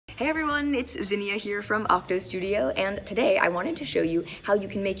Hey everyone, it's Zinnia here from OctoStudio, and today I wanted to show you how you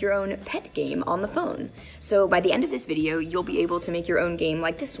can make your own pet game on the phone. So by the end of this video, you'll be able to make your own game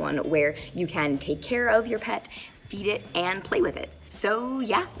like this one, where you can take care of your pet, feed it, and play with it. So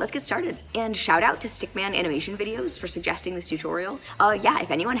yeah, let's get started. And shout out to Stickman Animation Videos for suggesting this tutorial. Yeah,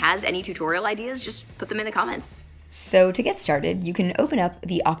 if anyone has any tutorial ideas, just put them in the comments. So to get started, you can open up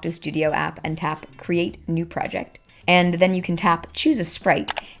the OctoStudio app and tap Create New Project. And then you can tap Choose a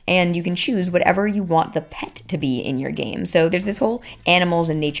Sprite, and you can choose whatever you want the pet to be in your game. So there's this whole animals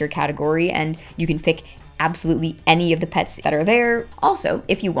and nature category, and you can pick absolutely any of the pets that are there. Also,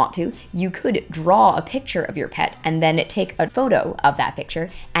 if you want to, you could draw a picture of your pet and then take a photo of that picture,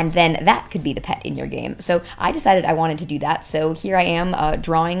 and then that could be the pet in your game. So I decided I wanted to do that, so here I am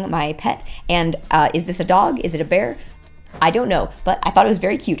drawing my pet. And is this a dog? Is it a bear? I don't know, but I thought it was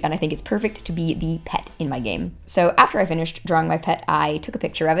very cute, and I think it's perfect to be the pet in my game. So after I finished drawing my pet, I took a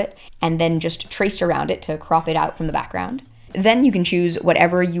picture of it and then just traced around it to crop it out from the background. Then you can choose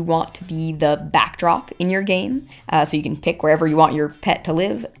whatever you want to be the backdrop in your game. So you can pick wherever you want your pet to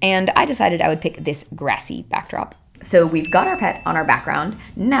live, and I decided I would pick this grassy backdrop. So we've got our pet on our background.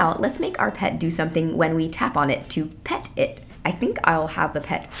 Now let's make our pet do something when we tap on it to pet it. I think I'll have the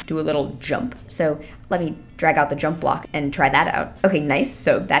pet do a little jump. So let me drag out the jump block and try that out. Okay, nice,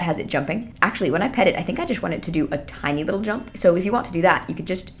 so that has it jumping. Actually, when I pet it, I think I just want it to do a tiny little jump. So if you want to do that, you could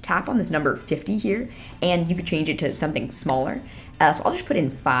just tap on this number 50 here, and you could change it to something smaller. So I'll just put in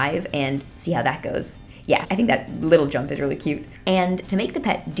 5 and see how that goes. Yeah, I think that little jump is really cute. And to make the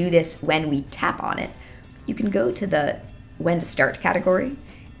pet do this when we tap on it, you can go to the When to Start category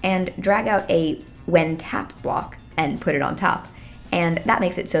and drag out a When Tap block and put it on top. And that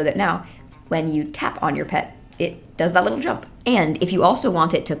makes it so that now when you tap on your pet, it does that little jump. And if you also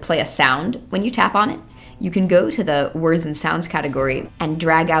want it to play a sound when you tap on it, you can go to the Words and Sounds category and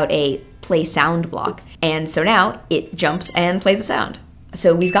drag out a Play Sound block. And so now it jumps and plays a sound.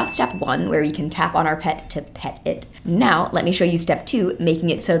 So we've got step 1, where we can tap on our pet to pet it. Now let me show you step 2, making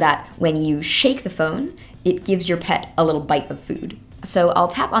it so that when you shake the phone, it gives your pet a little bite of food. So I'll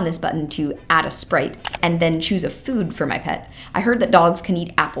tap on this button to add a sprite and then choose a food for my pet. I heard that dogs can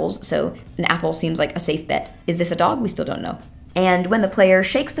eat apples, so an apple seems like a safe bet. Is this a dog? We still don't know. And when the player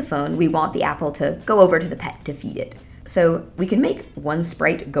shakes the phone, we want the apple to go over to the pet to feed it. So we can make one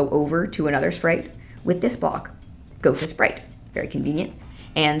sprite go over to another sprite with this block, Go to Sprite. Very convenient.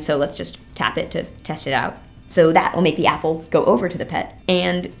 And so let's just tap it to test it out. So that will make the apple go over to the pet.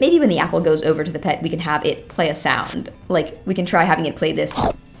 And maybe when the apple goes over to the pet, we can have it play a sound. Like, we can try having it play this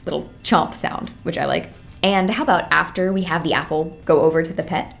little chomp sound, which I like. And how about after we have the apple go over to the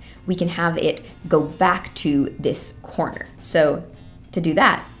pet, we can have it go back to this corner. So to do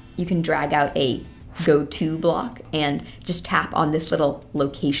that, you can drag out a Go To block and just tap on this little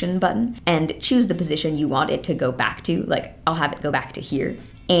location button and choose the position you want it to go back to. Like, I'll have it go back to here.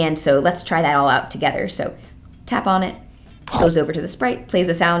 And so let's try that all out together. So tap on it, goes over to the sprite, plays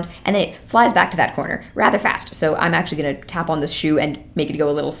a sound, and then it flies back to that corner rather fast. So I'm actually gonna tap on this shoe and make it go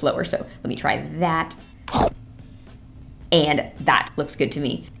a little slower. So let me try that. And that looks good to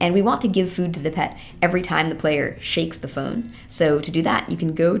me. And we want to give food to the pet every time the player shakes the phone. So to do that, you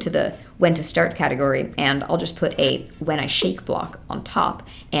can go to the When to Start category, and I'll just put a When I Shake block on top.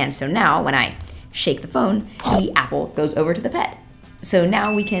 And so now when I shake the phone, the apple goes over to the pet. So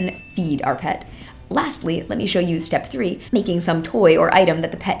now we can feed our pet. Lastly, let me show you step 3, making some toy or item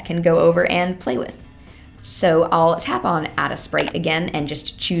that the pet can go over and play with. So I'll tap on Add a Sprite again and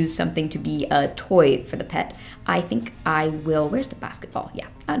just choose something to be a toy for the pet. I think I will, where's the basketball? Yeah,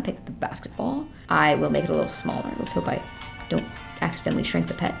 I'll pick the basketball. I will make it a little smaller. Let's hope I don't accidentally shrink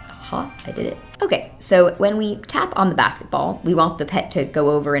the pet. Aha, I did it. Okay, so when we tap on the basketball, we want the pet to go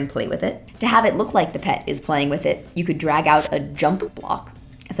over and play with it. To have it look like the pet is playing with it, you could drag out a jump block.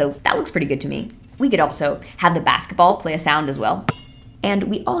 So that looks pretty good to me. We could also have the basketball play a sound as well. And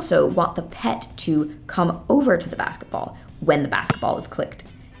we also want the pet to come over to the basketball when the basketball is clicked.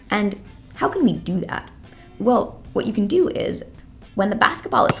 And how can we do that? Well, what you can do is, when the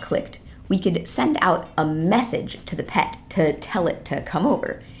basketball is clicked, we could send out a message to the pet to tell it to come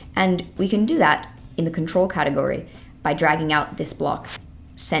over. And we can do that in the control category by dragging out this block,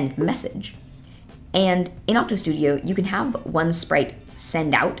 Send Message. And in OctoStudio, you can have one sprite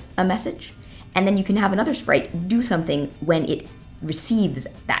send out a message, and then you can have another sprite do something when it receives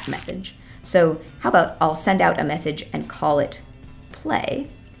that message. So how about I'll send out a message and call it Play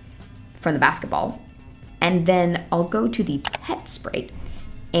from the basketball, and then I'll go to the pet sprite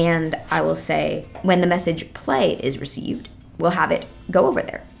and I will say when the message Play is received, we'll have it go over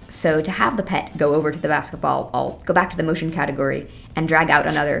there. So to have the pet go over to the basketball, I'll go back to the motion category and drag out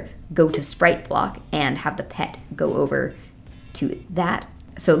another go to sprite block and have the pet go over to that.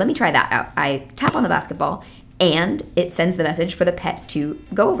 So let me try that out. I tap on the basketball and it sends the message for the pet to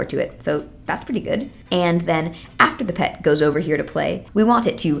go over to it. So that's pretty good. And then after the pet goes over here to play, we want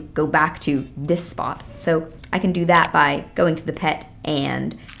it to go back to this spot. So I can do that by going to the pet,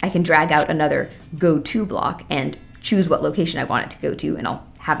 and I can drag out another go to block and choose what location I want it to go to, and I'll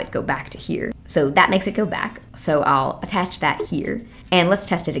have it go back to here. So that makes it go back. So I'll attach that here, and let's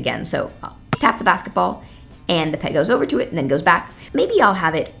test it again. So I'll tap the basketball and the pet goes over to it and then goes back. Maybe I'll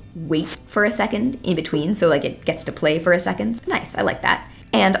have it wait for a second in between, so like it gets to play for a second. Nice, I like that.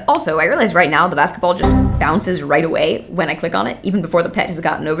 And also, I realize right now the basketball just bounces right away when I click on it, even before the pet has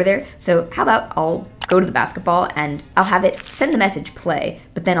gotten over there. So how about I'll go to the basketball and I'll have it send the message play,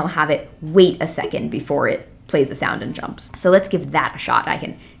 but then I'll have it wait a second before it plays the sound and jumps. So let's give that a shot. I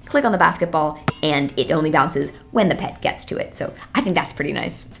can click on the basketball and it only bounces when the pet gets to it. So I think that's pretty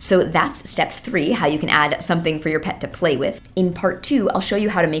nice. So that's step 3, how you can add something for your pet to play with. In part 2, I'll show you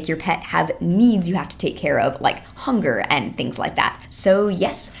how to make your pet have needs you have to take care of, like hunger and things like that. So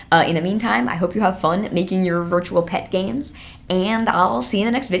yes, in the meantime, I hope you have fun making your virtual pet games, and I'll see you in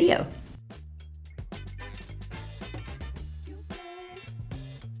the next video.